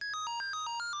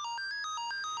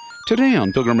Today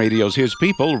on Pilgrim Radio's His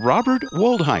People, Robert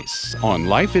Woldhuis on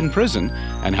life in prison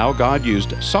and how God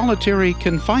used solitary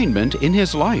confinement in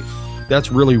his life.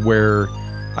 That's really where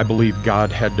I believe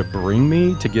God had to bring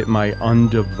me to get my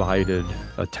undivided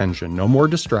attention. No more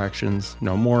distractions,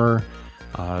 no more,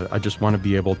 I just want to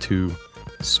be able to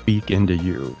speak into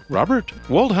you. Robert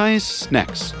Woldhuis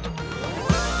next.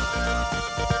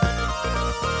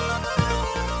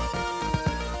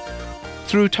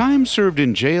 Through time served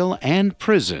in jail and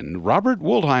prison, Robert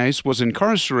Woldhuis was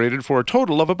incarcerated for a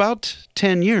total of about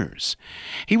 10 years.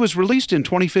 He was released in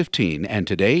 2015 and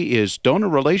today is Donor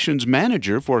Relations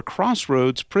Manager for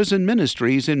Crossroads Prison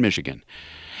Ministries in Michigan.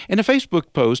 In a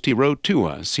Facebook post he wrote to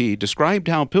us, he described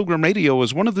how Pilgrim Radio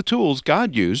was one of the tools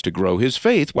God used to grow his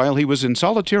faith while he was in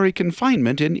solitary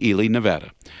confinement in Ely,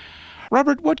 Nevada.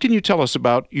 Robert, what can you tell us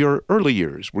about your early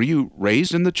years? Were you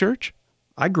raised in the church?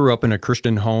 I grew up in a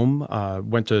Christian home,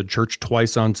 went to church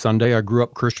twice on Sunday. I grew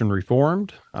up Christian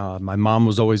Reformed. My mom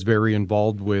was always very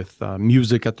involved with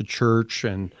music at the church,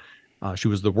 and she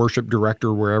was the worship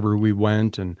director wherever we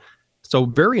went. And so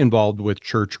very involved with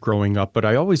church growing up, but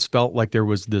I always felt like there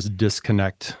was this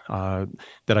disconnect that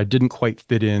I didn't quite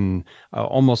fit in,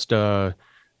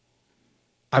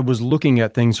 I was looking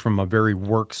at things from a very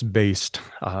works-based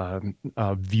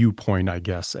viewpoint, I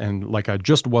guess, and like I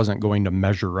just wasn't going to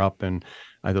measure up, and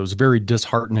that was very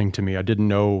disheartening to me. I didn't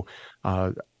know,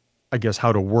 I guess,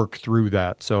 how to work through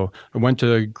that. So I went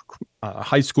to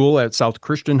high school at South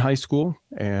Christian High School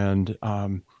and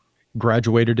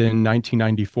graduated in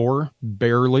 1994,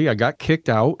 barely. I got kicked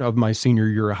out of my senior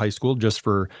year of high school just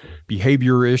for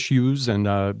behavior issues, and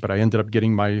but I ended up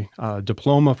getting my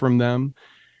diploma from them.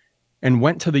 And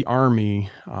went to the Army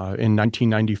in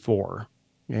 1994.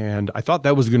 And I thought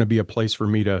that was going to be a place for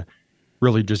me to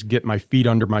really just get my feet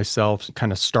under myself,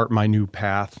 kind of start my new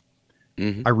path.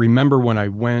 Mm-hmm. I remember when I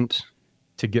went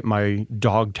to get my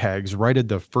dog tags, right at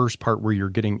the first part where you're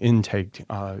getting intaked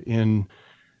in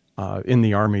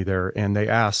the Army there, and they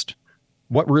asked,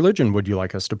 "What religion would you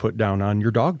like us to put down on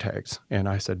your dog tags?" And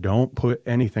I said, "Don't put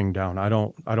anything down. I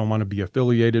don't want to be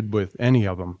affiliated with any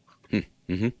of them."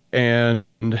 Mm-hmm.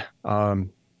 And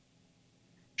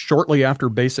shortly after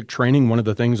basic training, one of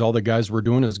the things all the guys were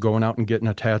doing is going out and getting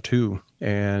a tattoo.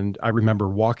 And I remember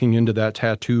walking into that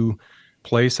tattoo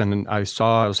place, and I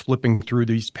was flipping through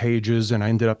these pages, and I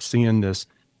ended up seeing this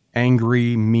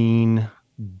angry, mean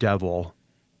devil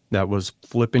that was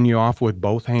flipping you off with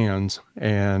both hands.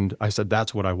 And I said,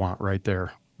 "That's what I want right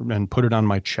there," and put it on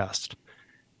my chest.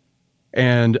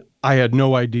 And I had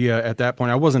no idea at that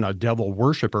point. I wasn't a devil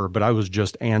worshiper, but I was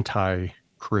just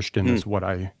anti-Christian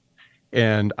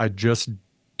and I just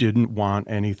didn't want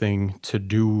anything to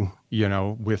do,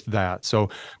 with that. So,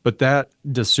 but that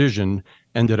decision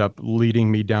ended up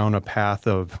leading me down a path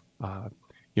of, I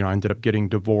ended up getting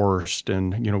divorced,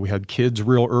 and, we had kids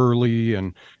real early,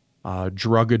 and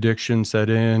drug addiction set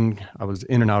in. I was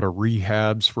in and out of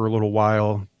rehabs for a little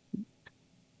while.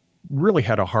 Really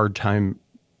had a hard time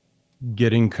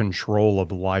getting control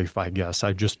of life, I guess.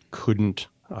 I just couldn't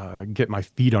get my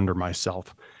feet under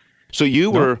myself. So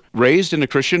you were raised in a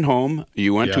Christian home.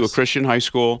 You went to a Christian high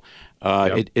school.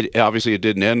 Yep. It obviously it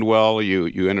didn't end well.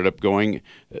 You ended up going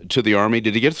to the Army.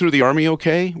 Did you get through the Army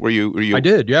okay? Were you? I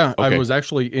did, yeah. Okay. I was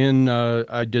actually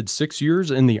I did 6 years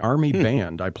in the Army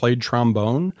band. I played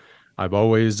trombone. I've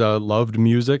always loved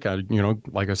music.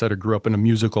 Like I said, I grew up in a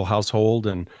musical household,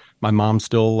 and my mom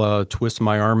still twists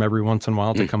my arm every once in a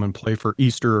while to come and play for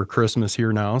Easter or Christmas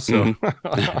here now. So,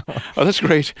 Oh, that's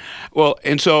great. Well,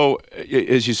 and so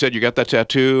as you said, you got that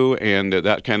tattoo, and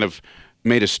that kind of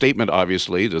made a statement,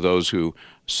 obviously, to those who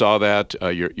saw that.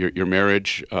 Your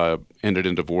marriage ended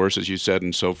in divorce, as you said,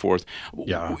 and so forth.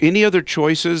 Yeah. Any other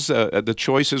choices? The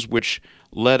choices which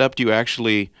led up to you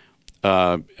actually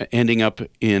ending up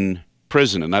in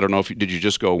prison? And I don't know did you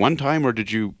just go one time, or did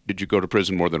you go to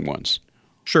prison more than once?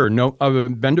 Sure. No,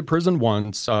 I've been to prison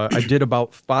once. I did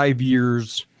about 5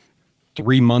 years,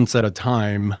 3 months at a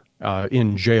time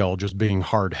in jail, just being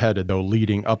hard-headed, though,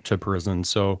 leading up to prison.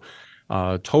 So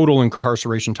total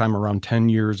incarceration time around 10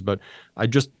 years. But I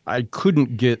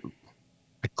couldn't get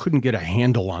a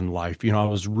handle on life. I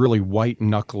was really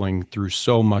white-knuckling through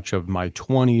so much of my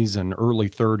 20s and early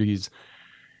 30s,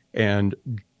 and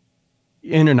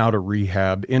in and out of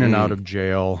rehab, in and out of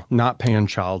jail, not paying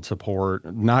child support,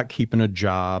 not keeping a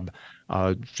job.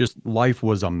 Just life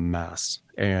was a mess,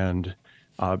 and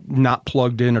not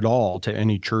plugged in at all to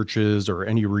any churches or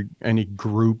any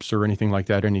groups or anything like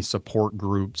that, any support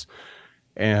groups.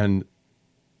 And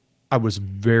I was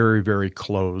very, very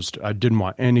closed. I didn't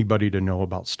want anybody to know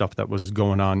about stuff that was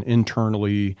going on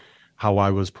internally, how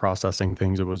I was processing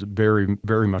things. It was very,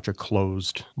 very much a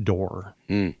closed door.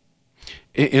 Mm.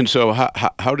 And so,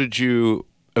 how did you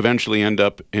eventually end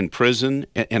up in prison?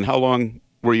 And how long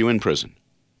were you in prison?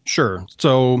 Sure.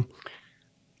 So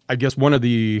I guess one of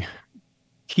the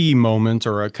key moments,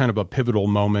 or a kind of a pivotal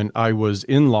moment, I was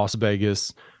in Las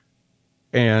Vegas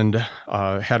and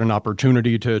had an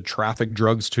opportunity to traffic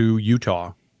drugs to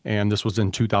Utah. And this was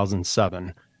in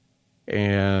 2007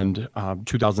 and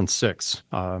 2006.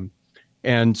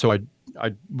 And so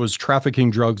I was trafficking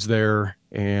drugs there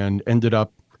and ended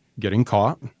up getting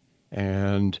caught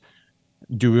and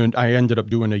I ended up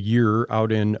doing a year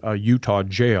out in a Utah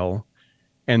jail.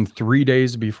 And 3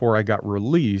 days before I got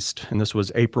released, and this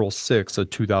was April 6th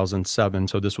of 2007,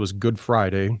 so this was Good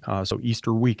Friday, so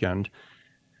Easter weekend,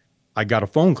 I got a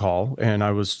phone call and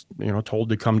I was, told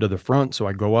to come to the front. So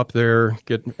I go up there,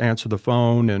 answer the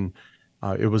phone, and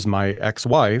it was my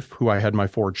ex-wife who I had my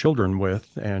 4 children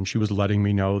with, and she was letting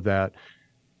me know that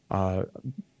uh,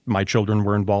 my children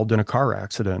were involved in a car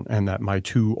accident and that my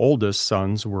 2 oldest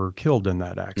sons were killed in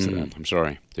that accident. I'm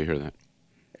sorry to hear that.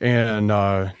 And,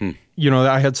 Hmm.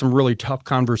 I had some really tough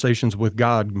conversations with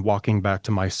God walking back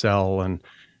to my cell and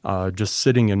just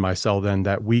sitting in my cell then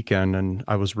that weekend. And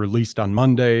I was released on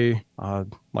Monday,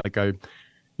 like I,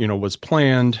 was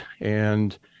planned.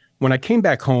 And when I came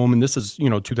back home, and this is,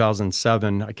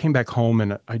 2007, I came back home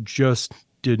and I just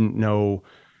didn't know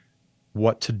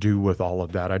what to do with all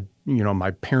of that.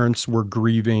 My parents were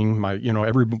grieving,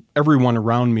 everyone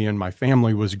around me and my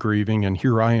family was grieving. And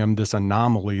here I am, this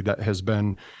anomaly that has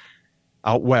been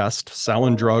out west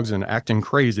selling drugs and acting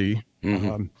crazy.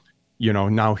 Hmm.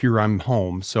 Now here I'm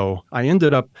home. So I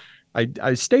ended up,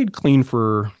 I stayed clean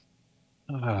for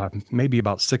maybe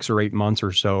about 6 or 8 months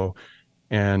or so.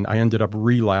 And I ended up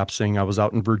relapsing. I was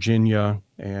out in Virginia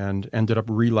and ended up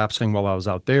relapsing while I was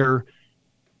out there.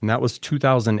 And that was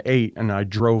 2008. And I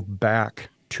drove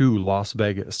back to Las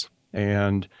Vegas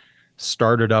and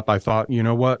started up. I thought, you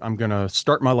know what? I'm going to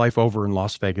start my life over in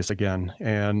Las Vegas again.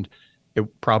 And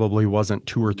it probably wasn't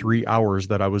 2 or 3 hours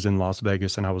that I was in Las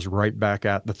Vegas and I was right back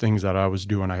at the things that I was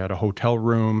doing. I had a hotel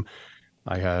room,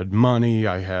 I had money,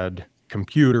 I had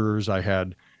computers, I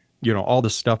had, all the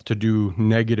stuff to do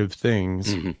negative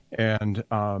things. Hmm.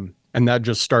 And that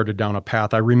just started down a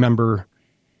path. I remember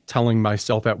telling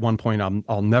myself at one point,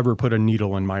 I'll never put a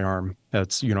needle in my arm.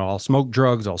 That's, I'll smoke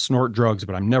drugs, I'll snort drugs,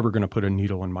 but I'm never going to put a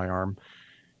needle in my arm.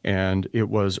 And it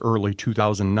was early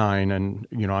 2009 and,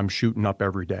 I'm shooting up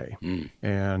every day. Mm.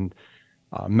 And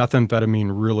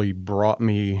methamphetamine really brought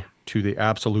me to the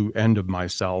absolute end of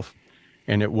myself.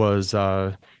 And it was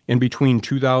in between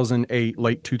 2008,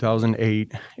 late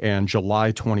 2008 and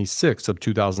July 26th of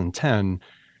 2010,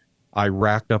 I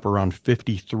racked up around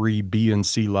 53 B and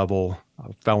C level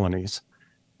felonies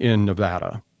in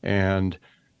Nevada. And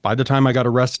by the time I got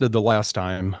arrested the last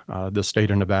time, the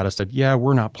state of Nevada said, yeah,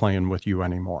 we're not playing with you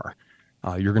anymore.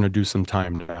 You're going to do some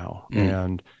time now.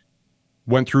 And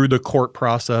went through the court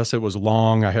process. It was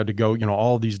long. I had to go,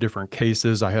 all these different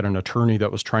cases. I had an attorney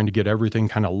that was trying to get everything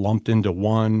kind of lumped into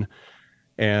one.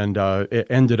 And it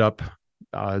ended up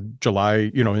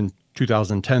July, in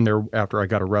 2010 there, after I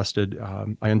got arrested,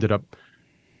 I ended up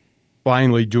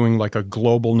finally doing like a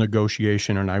global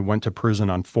negotiation, and I went to prison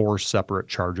on 4 separate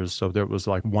charges. So there was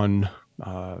like one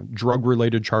drug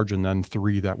related charge and then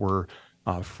 3 that were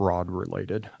fraud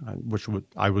related, which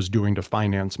I was doing to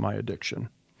finance my addiction.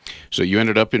 So you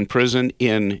ended up in prison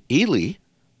in Ely,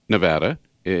 Nevada.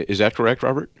 Is that correct,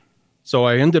 Robert? So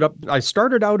I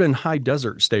started out in High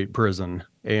Desert State Prison,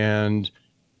 and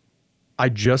I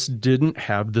just didn't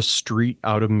have the street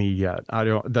out of me yet.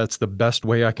 That's the best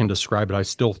way I can describe it. I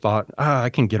still thought, I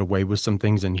can get away with some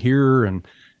things in here.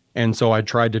 And so I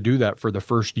tried to do that for the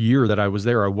first year that I was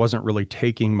there. I wasn't really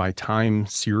taking my time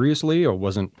seriously. I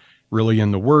wasn't really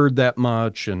in the Word that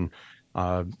much, and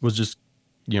was just,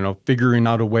 figuring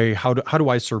out a way, how do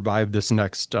I survive this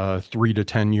next 3 to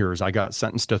 10 years? I got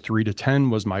sentenced to 3 to 10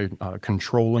 was my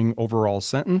controlling overall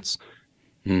sentence.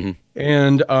 Mm-hmm.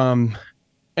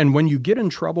 And when you get in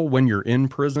trouble when you're in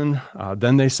prison,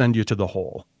 then they send you to the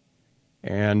hole.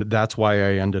 And that's why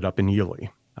I ended up in Ely.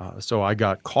 So I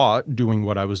got caught doing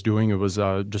what I was doing. It was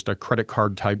just a credit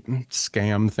card type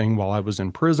scam thing while I was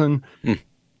in prison. Mm.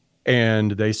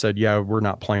 And they said, yeah, we're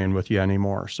not playing with you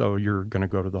anymore. So you're going to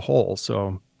go to the hole.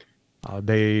 So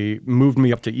they moved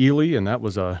me up to Ely, and that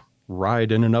was a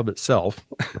ride in and of itself.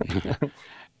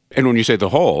 And when you say the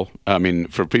hole, I mean,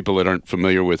 for people that aren't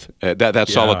familiar with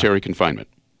that's solitary confinement.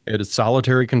 It is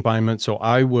solitary confinement. So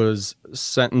I was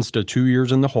sentenced to 2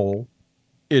 years in the hole.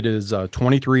 It is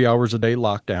 23 hours a day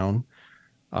lockdown.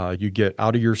 You get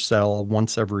out of your cell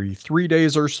once every 3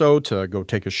 days or so to go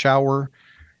take a shower.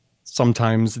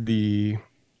 Sometimes the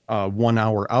 1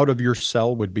 hour out of your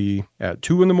cell would be at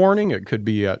 2 in the morning. It could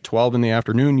be at 12 in the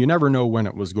afternoon. You never know when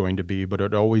it was going to be, but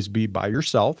it'd always be by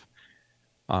yourself.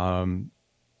 Um,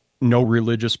 no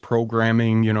religious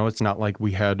programming. It's not like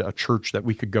we had a church that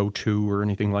we could go to or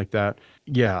anything like that.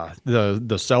 Yeah,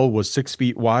 the cell was 6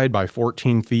 feet wide by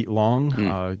 14 feet long.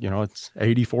 Hmm. It's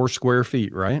 84 square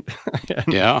feet, right?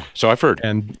 and, Yeah, so I've heard.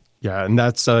 and yeah, and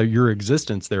that's your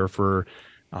existence there for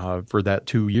that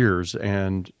 2 years.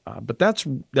 And but that's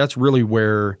really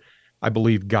where I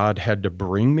believe God had to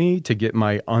bring me to get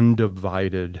my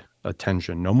undivided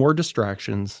attention. No more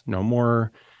distractions. No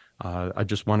more. I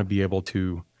just want to be able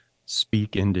to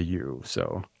speak into you.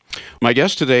 So My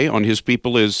guest today on His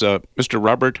People is Mr.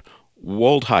 Robert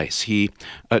Woldhuis. He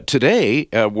today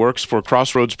works for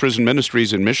Crossroads Prison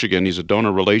Ministries in Michigan. He's a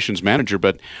donor relations manager,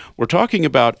 but we're talking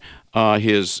about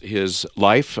his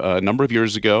life a number of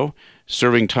years ago,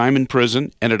 serving time in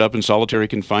prison, ended up in solitary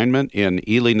confinement in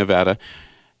Ely, Nevada.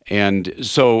 And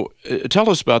so tell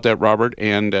us about that, Robert.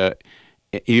 And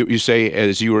you say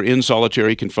as you were in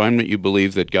solitary confinement, you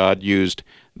believe that God used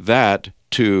that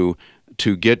to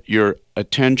get your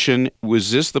attention.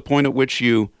 Was this the point at which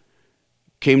you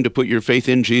came to put your faith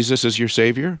in Jesus as your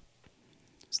Savior?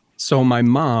 So my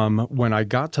mom, when I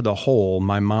got to the hole,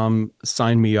 my mom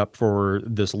signed me up for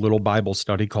this little Bible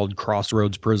study called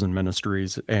Crossroads Prison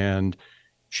Ministries. And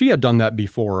she had done that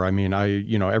before. I mean,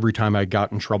 every time I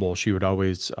got in trouble, she would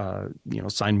always,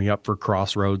 sign me up for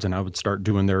Crossroads, and I would start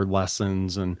doing their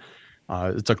lessons. And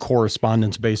it's a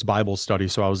correspondence-based Bible study.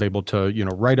 So I was able to,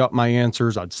 write up my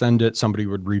answers. I'd send it, somebody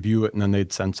would review it, and then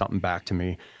they'd send something back to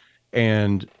me.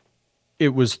 And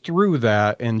it was through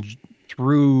that and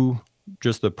through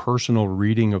just the personal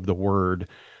reading of the word.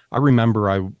 I remember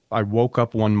I woke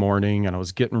up one morning and I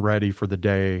was getting ready for the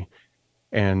day,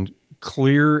 and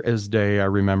clear as day, I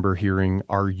remember hearing,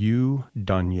 "Are you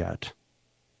done yet?"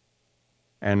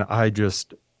 And I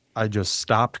just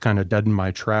stopped kind of dead in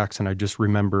my tracks. And I just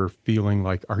remember feeling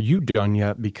like, are you done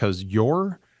yet? Because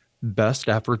your best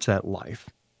efforts at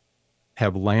life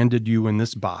have landed you in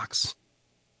this box.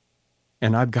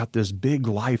 And I've got this big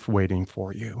life waiting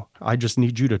for you. I just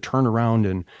need you to turn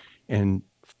around and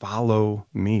follow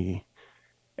me.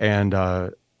 And I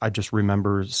just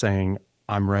remember saying,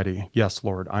 I'm ready. Yes,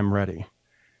 Lord, I'm ready.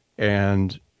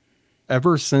 And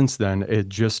ever since then, it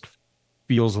just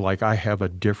feels like I have a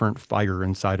different fire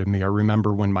inside of me. I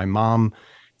remember when my mom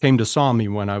came to saw me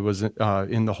when I was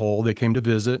in the hole. They came to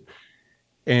visit.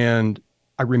 And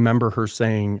I remember her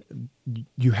saying,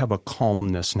 you have a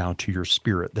calmness now to your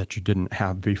spirit that you didn't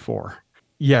have before.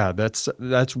 Yeah, that's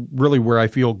really where I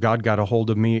feel God got a hold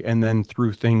of me. And then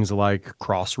through things like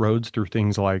Crossroads, through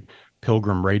things like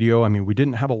Pilgrim Radio. I mean, we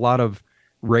didn't have a lot of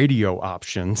radio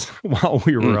options while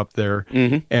we were up there.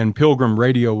 Mm-hmm. And Pilgrim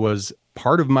Radio was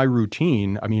part of my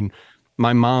routine. I mean,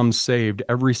 my mom saved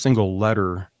every single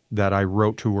letter that I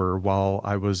wrote to her while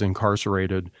I was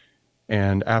incarcerated.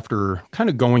 And after kind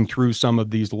of going through some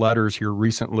of these letters here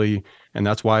recently, and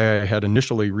that's why I had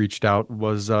initially reached out,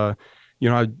 was, I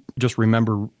just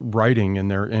remember writing in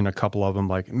there in a couple of them,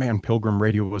 like, man, Pilgrim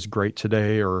Radio was great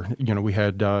today. Or, we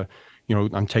had,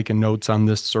 I'm taking notes on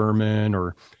this sermon.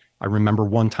 Or I remember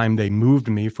one time they moved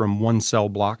me from one cell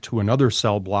block to another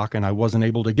cell block, and I wasn't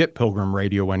able to get Pilgrim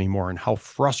Radio anymore, and how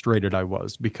frustrated I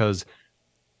was, because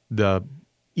the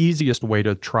easiest way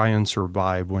to try and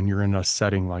survive when you're in a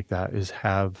setting like that is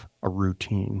have a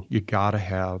routine. You got to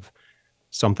have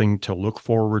something to look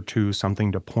forward to,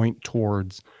 something to point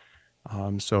towards.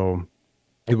 So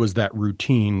it was that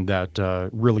routine that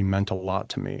really meant a lot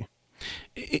to me.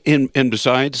 And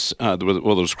besides, there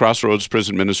was Crossroads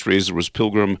Prison Ministries. There was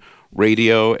Pilgrim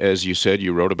Radio, as you said.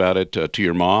 You wrote about it to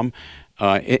your mom.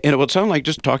 And it would sound like,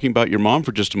 just talking about your mom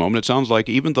for just a moment, it sounds like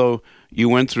even though you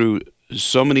went through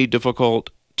so many difficult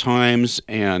times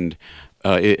and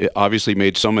it obviously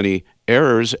made so many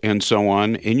errors and so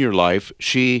on in your life,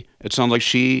 it sounds like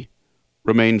she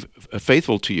remained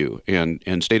faithful to you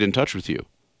and stayed in touch with you.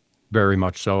 Very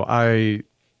much so.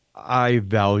 I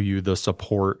value the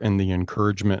support and the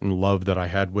encouragement and love that I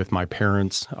had with my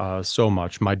parents so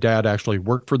much. My dad actually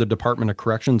worked for the Department of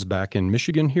Corrections back in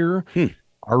Michigan here.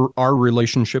 Our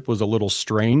relationship was a little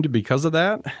strained because of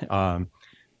that.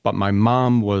 But my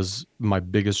mom was my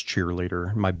biggest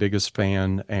cheerleader, my biggest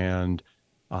fan, and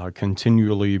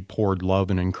continually poured love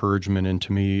and encouragement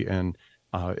into me. And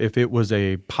if it was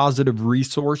a positive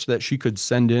resource that she could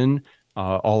send in,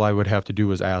 all I would have to do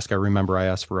was ask. I remember I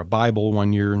asked for a Bible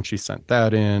one year and she sent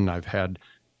that in. I've had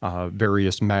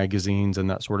various magazines and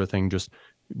that sort of thing, just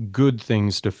good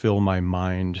things to fill my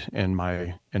mind and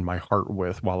my heart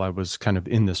with while I was kind of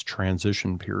in this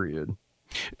transition period.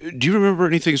 Do you remember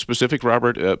anything specific,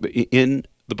 Robert, in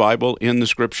the Bible, in the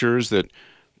scriptures that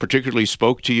particularly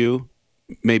spoke to you,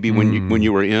 maybe when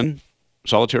you were in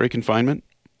solitary confinement?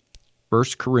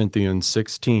 1 Corinthians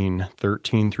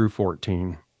 16:13 through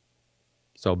 14.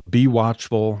 So be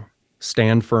watchful,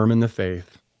 stand firm in the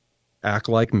faith, act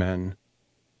like men,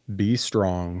 be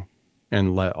strong,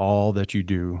 and let all that you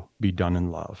do be done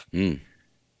in love. Mm.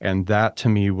 And that to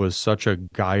me was such a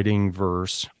guiding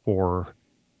verse for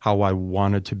how I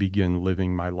wanted to begin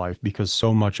living my life, because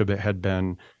so much of it had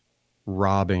been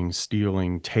robbing,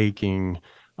 stealing, taking,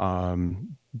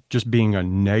 just being a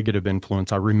negative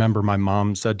influence. I remember my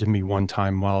mom said to me one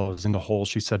time while I was in the hole,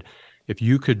 she said, if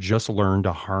you could just learn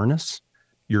to harness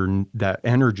that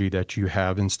energy that you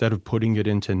have, instead of putting it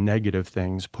into negative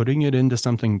things, putting it into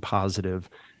something positive,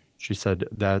 she said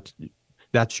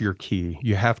that's your key.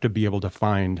 You have to be able to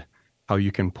find how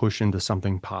you can push into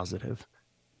something positive.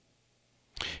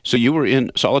 So you were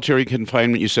in solitary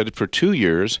confinement, you said, for 2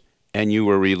 years, and you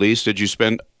were released. Did you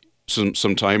spend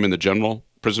some time in the general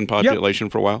prison population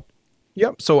for a while?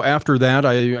 Yep. So after that,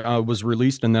 I was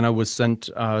released, and then I was sent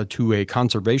to a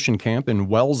conservation camp in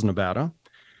Wells, Nevada.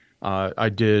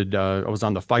 I was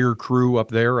on the fire crew up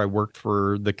there. I worked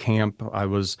for the camp. I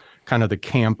was kind of the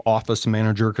camp office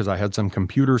manager because I had some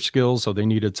computer skills. So they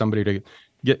needed somebody to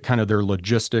get kind of their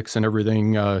logistics and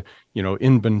everything,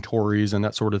 inventories and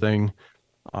that sort of thing.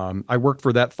 I worked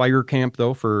for that fire camp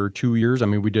though for 2 years. I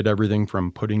mean, we did everything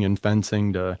from putting in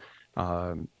fencing to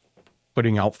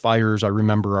putting out fires. I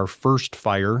remember our first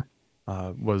fire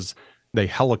was they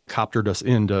helicoptered us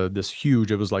into this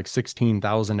huge, it was like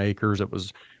 16,000 acres. It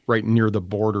was right near the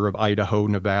border of Idaho,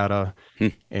 Nevada.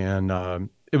 And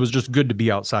it was just good to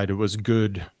be outside. It was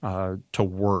good to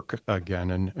work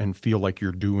again and feel like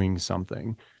you're doing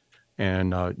something.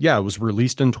 And I was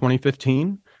released in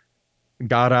 2015.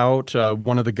 Got out.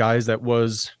 One of the guys that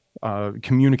was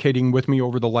communicating with me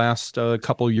over the last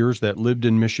couple of years that lived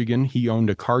in Michigan, he owned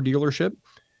a car dealership.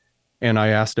 And I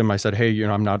asked him, I said, hey,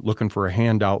 I'm not looking for a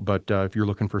handout, but if you're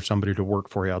looking for somebody to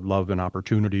work for you, I'd love an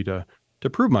opportunity to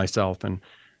prove myself. And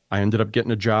I ended up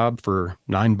getting a job for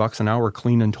 $9 an hour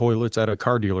cleaning toilets at a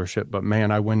car dealership. But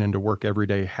man, I went into work every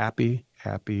day happy,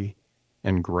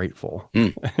 and grateful.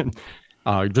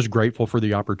 Just grateful for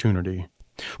the opportunity.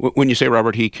 When you say,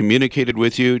 Robert, he communicated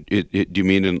with you, do you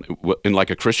mean in like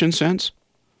a Christian sense?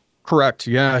 Correct.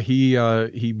 Yeah,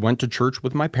 he went to church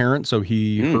with my parents, so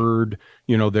he heard,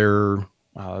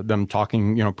 them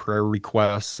talking, prayer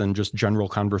requests and just general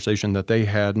conversation that they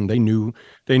had, and they knew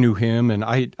him, and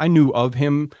I knew of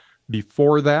him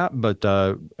before that, but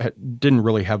didn't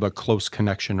really have a close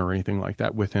connection or anything like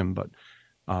that with him. But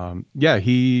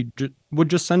he would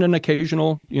just send an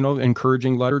occasional,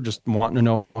 encouraging letter, just wanting to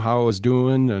know how I was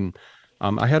doing, and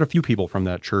I had a few people from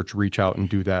that church reach out and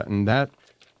do that, and that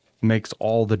makes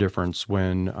all the difference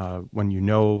when you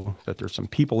know that there's some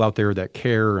people out there that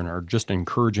care and are just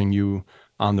encouraging you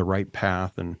on the right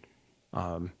path. And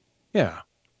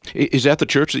Is that the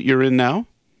church that you're in now?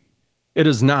 It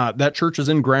is not. That church is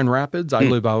in Grand Rapids. I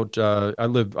live about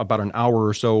an hour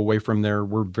or so away from there.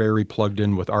 We're very plugged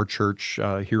in with our church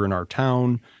here in our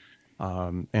town.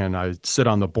 And I sit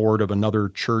on the board of another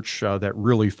church that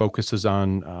really focuses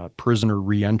on prisoner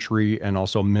reentry and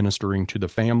also ministering to the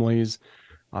families.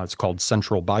 It's called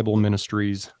Central Bible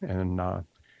Ministries, and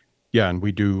and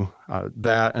we do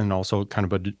that, and also kind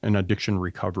of an addiction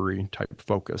recovery type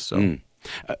focus. So,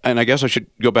 and I guess I should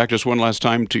go back just one last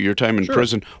time to your time in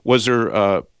prison. Was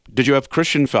there? Did you have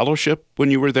Christian fellowship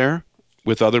when you were there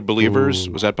with other believers?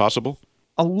 Was that possible?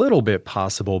 A little bit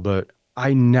possible, but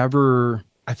I never.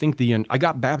 I think I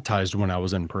got baptized when I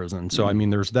was in prison, so I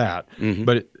mean, there's that.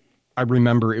 But I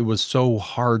remember it was so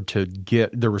hard to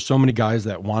get. There were so many guys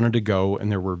that wanted to go,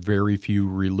 and there were very few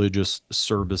religious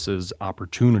services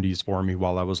opportunities for me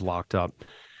while I was locked up.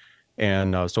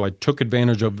 And so I took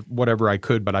advantage of whatever I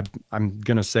could, but I'm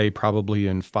going to say probably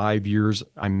in 5 years,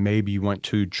 I maybe went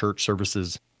to church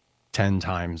services 10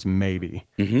 times, maybe.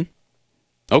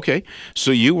 Okay.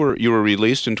 So you were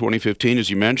released in 2015. As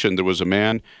you mentioned, there was a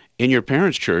man in your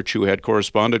parents' church who had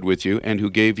corresponded with you and who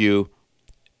gave you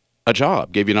a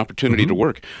job, gave you an opportunity to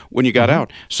work when you got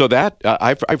out. So that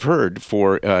I've heard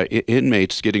for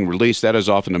inmates getting released, that is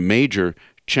often a major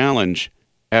challenge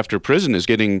after prison is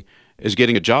getting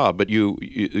a job. But you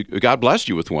God blessed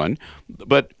you with one.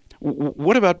 But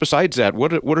what about besides that?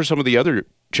 What are some of the other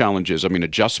challenges? I mean,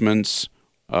 adjustments,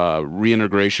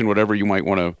 reintegration, whatever you might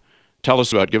want to tell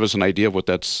us about. Give us an idea of what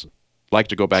that's like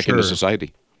to go back into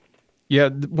society. Yeah,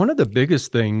 one of the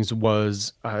biggest things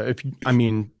was if you, I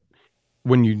mean,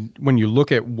 when you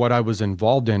look at what I was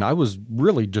involved in, I was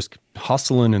really just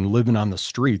hustling and living on the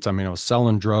streets. I mean, I was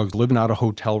selling drugs, living out of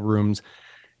hotel rooms.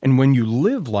 And when you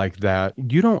live like that,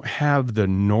 you don't have the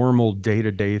normal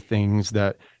day-to-day things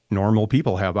that normal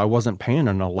people have. I wasn't paying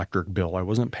an electric bill. I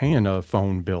wasn't paying a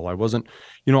phone bill. I wasn't,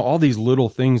 all these little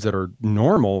things that are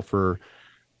normal for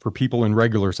people in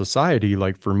regular society.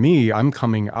 Like for me, I'm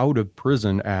coming out of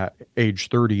prison at age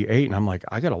 38 and I'm like,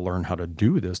 I got to learn how to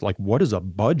do this. Like, what is a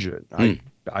budget? I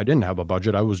didn't have a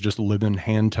budget. I was just living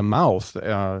hand to mouth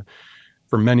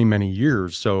for many, many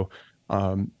years. So,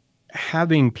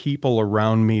 having people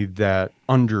around me that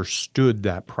understood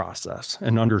that process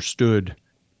and understood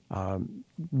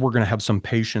we're going to have some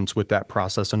patience with that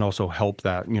process and also help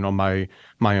that.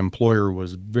 My employer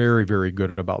was very, very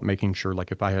good about making sure,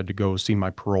 like if I had to go see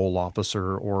my parole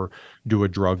officer or do a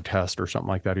drug test or something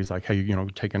like that, he's like, hey,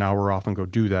 take an hour off and go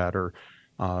do that. Or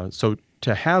so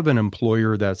to have an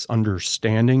employer that's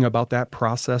understanding about that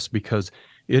process, because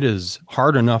it is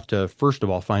hard enough to, first of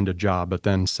all, find a job, but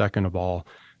then second of all,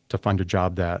 to find a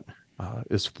job that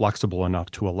is flexible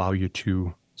enough to allow you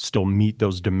to still meet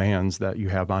those demands that you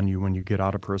have on you when you get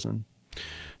out of prison.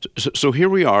 So here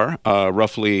we are,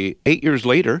 roughly 8 years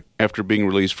later after being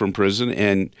released from prison,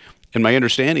 and my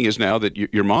understanding is now that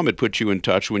your mom had put you in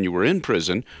touch when you were in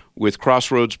prison with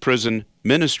Crossroads Prison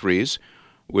Ministries,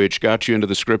 which got you into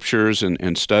the scriptures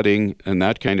and studying and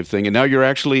that kind of thing, and now you're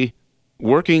actually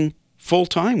working full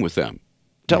time with them.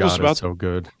 Tell us about so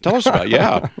good. Tell us about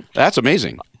yeah, that's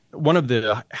amazing. One of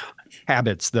the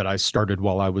habits that I started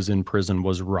while I was in prison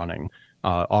was running.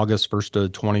 August 1st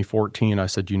of 2014, I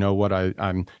said, you know what,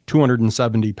 I'm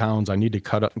 270 pounds. I need to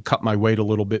cut my weight a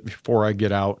little bit before I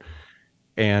get out.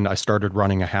 And I started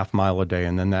running a half mile a day.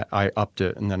 And then I upped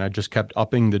it. And then I just kept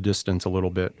upping the distance a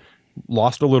little bit,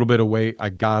 lost a little bit of weight. I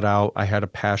got out. I had a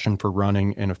passion for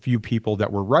running. And a few people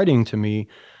that were writing to me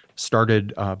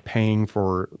started paying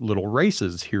for little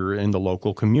races here in the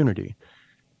local community.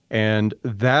 And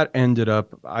I ended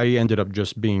up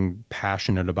just being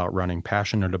passionate about running,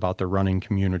 passionate about the running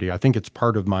community. I think it's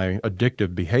part of my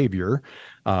addictive behavior,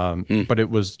 but it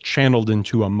was channeled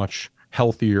into a much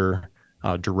healthier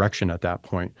direction at that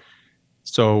point.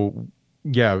 So,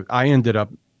 yeah, I ended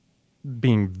up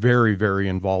being very, very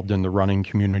involved in the running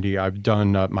community. I've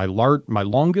done my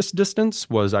longest distance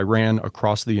was I ran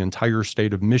across the entire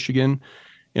state of Michigan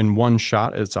in one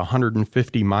shot. It's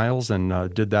 150 miles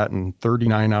and did that in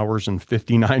 39 hours and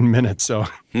 59 minutes. So,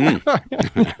 and,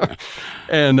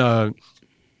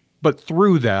 but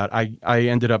through that, I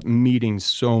ended up meeting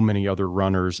so many other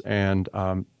runners, and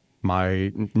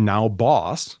my now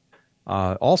boss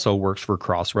also works for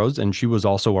Crossroads, and she was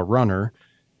also a runner.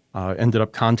 Ended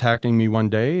up contacting me one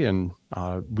day, and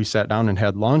we sat down and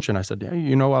had lunch, and I said,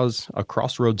 hey, I was a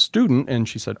Crossroads student. And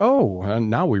she said, oh, and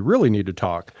now we really need to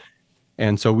talk.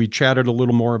 And so we chatted a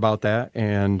little more about that.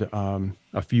 And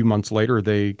a few months later,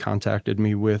 they contacted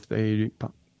me with a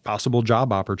possible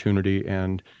job opportunity.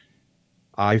 And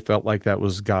I felt like that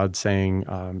was God saying,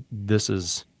 this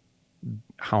is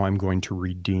how I'm going to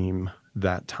redeem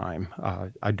that time.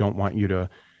 I don't want you to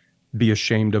be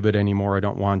ashamed of it anymore. I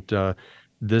don't want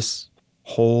this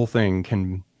whole thing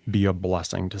can be a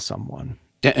blessing to someone.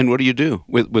 And what do you do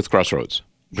with Crossroads?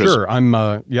 Sure. I'm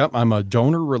a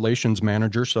donor relations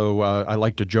manager. So I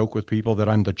like to joke with people that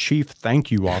I'm the chief thank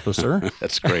you officer.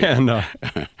 That's great. And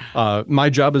my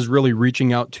job is really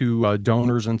reaching out to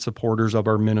donors and supporters of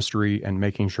our ministry and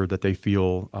making sure that they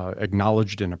feel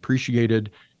acknowledged and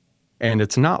appreciated. And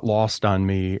it's not lost on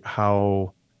me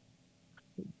how,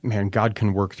 man, God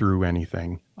can work through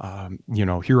anything.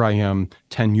 Here I am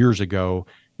 10 years ago,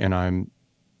 and I'm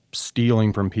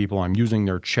stealing from people. I'm using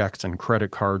their checks and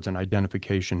credit cards and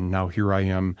identification. Now here I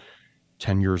am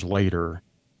 10 years later,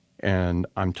 and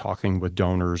I'm talking with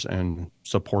donors and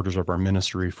supporters of our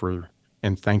ministry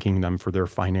and thanking them for their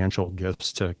financial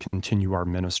gifts to continue our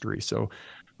ministry. So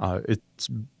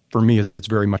for me, it's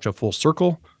very much a full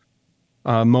circle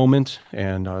moment,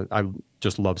 and I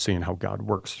just love seeing how God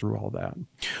works through all that.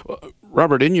 Well,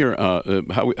 Robert, in your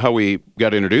how we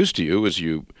got introduced to you is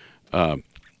you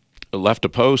left a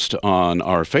post on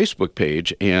our Facebook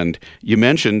page, and you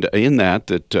mentioned in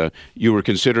that you were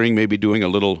considering maybe doing a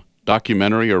little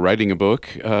documentary or writing a book.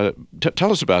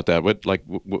 Tell us about that.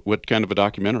 What kind of a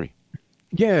documentary?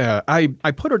 Yeah,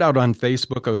 I put it out on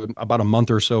Facebook about a month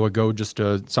or so ago, just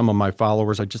to some of my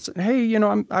followers. I just said, hey,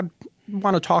 I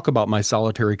want to talk about my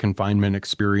solitary confinement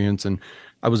experience. And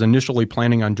I was initially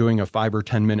planning on doing a 5 or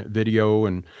 10 minute video,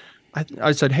 and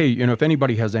I said, hey, if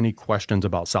anybody has any questions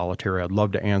about solitary, I'd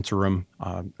love to answer them.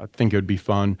 I think it would be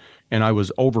fun. And I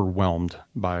was overwhelmed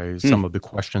by Hmm. some of the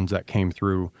questions that came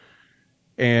through.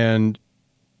 And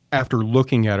after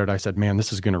looking at it, I said, man,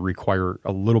 this is going to require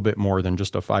a little bit more than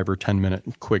just a 5 or 10 minute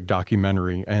quick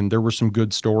documentary. And there were some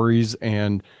good stories.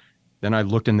 And then I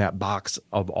looked in that box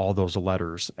of all those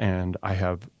letters, and I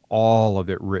have all of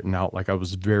it written out. Like, I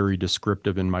was very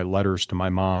descriptive in my letters to my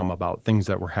mom about things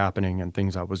that were happening and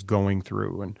things I was going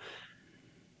through.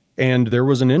 And there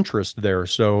was an interest there.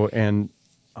 So, and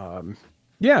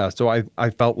yeah, so I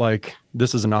felt like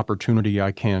this is an opportunity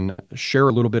I can share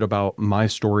a little bit about my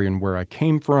story and where I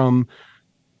came from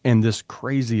and this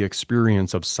crazy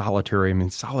experience of solitary. I mean,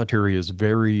 solitary is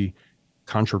very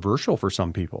controversial for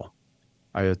some people.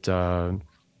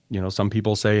 Some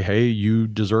people say, hey, you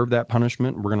deserve that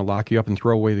punishment. We're going to lock you up and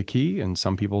throw away the key. And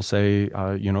some people say,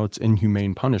 it's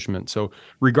inhumane punishment. So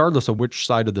regardless of which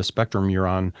side of the spectrum you're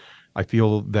on, I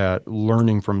feel that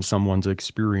learning from someone's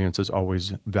experience is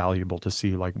always valuable to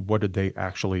see, like, what did they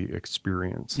actually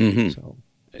experience? Mm-hmm. So,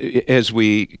 As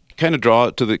we kind of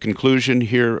draw to the conclusion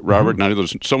here, Robert, and I know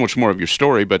there's so much more of your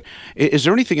story, but is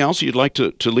there anything else you'd like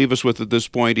to leave us with at this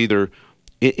point? Either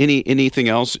anything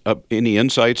else, any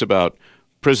insights about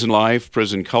prison life,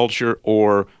 prison culture,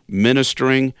 or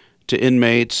ministering to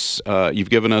inmates? You've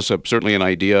given us certainly an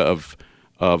idea of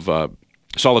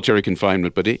solitary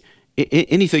confinement, but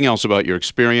anything else about your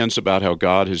experience, about how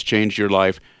God has changed your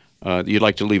life, that you'd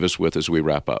like to leave us with as we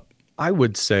wrap up? I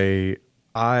would say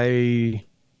I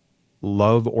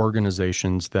love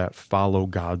organizations that follow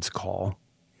God's call.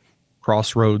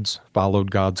 Crossroads followed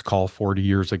God's call 40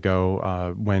 years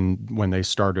ago when they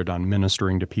started on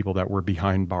ministering to people that were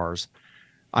behind bars.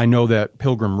 I know that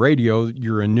Pilgrim Radio,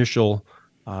 your initial,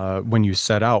 when you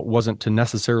set out, wasn't to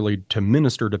necessarily to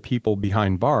minister to people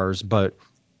behind bars, but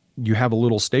you have a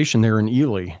little station there in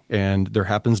Ely, and there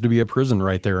happens to be a prison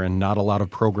right there and not a lot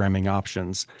of programming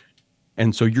options.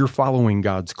 And so you're following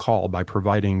God's call by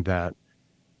providing that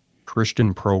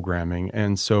Christian programming.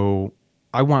 And so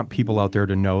I want people out there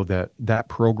to know that that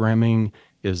programming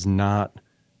is not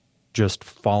just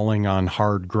falling on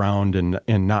hard ground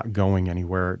and not going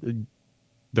anywhere.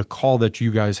 The call that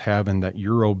you guys have and that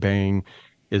you're obeying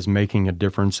is making a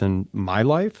difference in my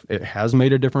life. It has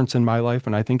made a difference in my life,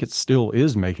 and I think it still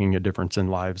is making a difference in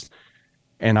lives.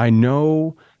 And I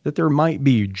know that there might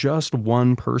be just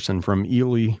one person from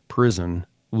Ely Prison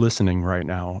listening right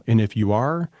now. And if you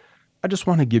are, I just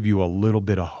want to give you a little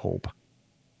bit of hope.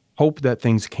 Hope that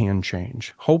things can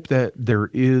change. Hope that there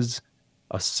is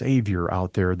a Savior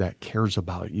out there that cares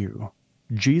about you.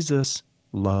 Jesus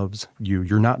loves you.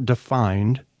 You're not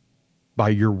defined by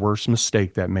your worst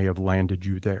mistake that may have landed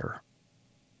you there.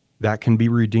 That can be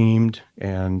redeemed.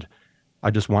 And I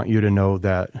just want you to know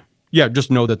that, just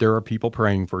know that there are people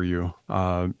praying for you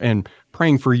and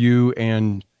praying for you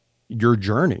and your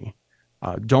journey.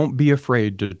 Don't be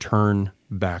afraid to turn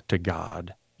back to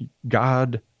God.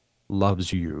 God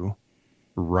loves you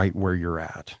right where you're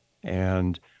at.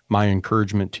 And my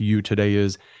encouragement to you today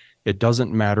is, it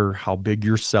doesn't matter how big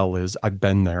your cell is. I've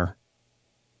been there.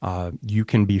 You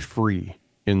can be free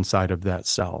inside of that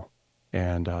cell.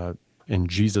 And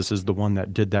Jesus is the one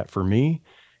that did that for me.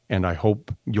 And I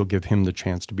hope you'll give him the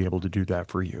chance to be able to do that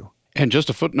for you. And just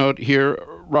a footnote here,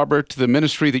 Robert, the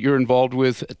ministry that you're involved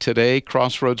with today,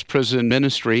 Crossroads Prison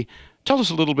Ministry, tell us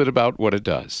a little bit about what it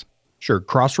does. Sure.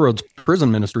 Crossroads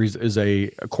Prison Ministries is a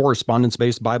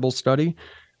correspondence-based Bible study.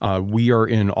 We are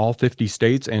in all 50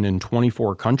 states and in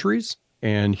 24 countries.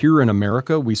 And here in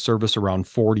America, we service around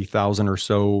 40,000 or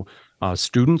so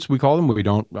students. We call them. We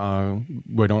don't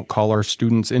call our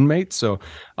students inmates. So,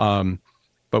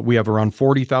 but we have around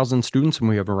 40,000 students, and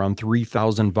we have around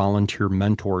 3,000 volunteer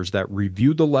mentors that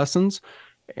review the lessons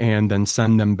and then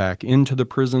send them back into the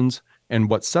prisons. And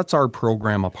what sets our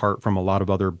program apart from a lot of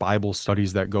other Bible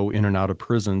studies that go in and out of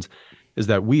prisons is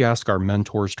that we ask our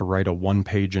mentors to write a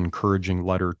one-page encouraging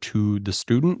letter to the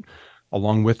student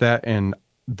along with that. And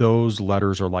those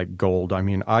letters are like gold. I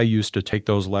mean, I used to take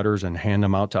those letters and hand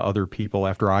them out to other people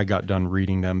after I got done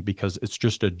reading them, because it's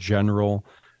just a general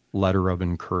letter of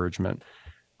encouragement.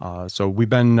 So we've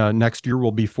been, next year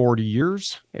will be 40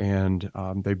 years, and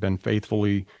they've been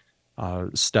faithfully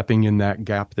stepping in that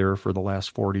gap there for the last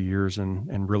 40 years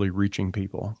and really reaching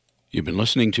people. You've been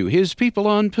listening to His People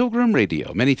on Pilgrim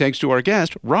Radio. Many thanks to our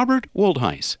guest, Robert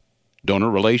Woldhuis, Donor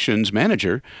Relations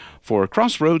Manager for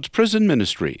Crossroads Prison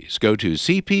Ministries. Go to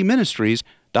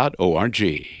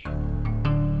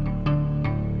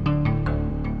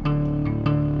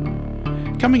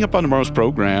cpministries.org. Coming up on tomorrow's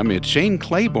program, it's Shane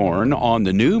Claiborne on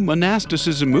the new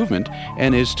monasticism movement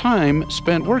and his time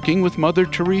spent working with Mother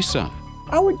Teresa.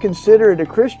 I would consider it a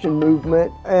Christian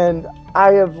movement, and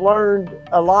I have learned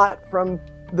a lot from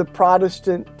the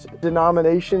Protestant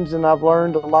denominations, and I've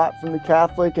learned a lot from the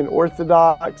Catholic and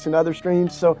Orthodox and other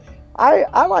streams. So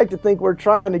I like to think we're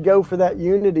trying to go for that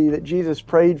unity that Jesus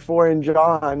prayed for in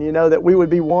John, that we would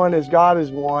be one as God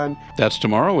is one. That's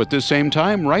tomorrow at this same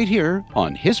time right here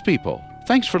on His People.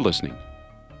 Thanks for listening.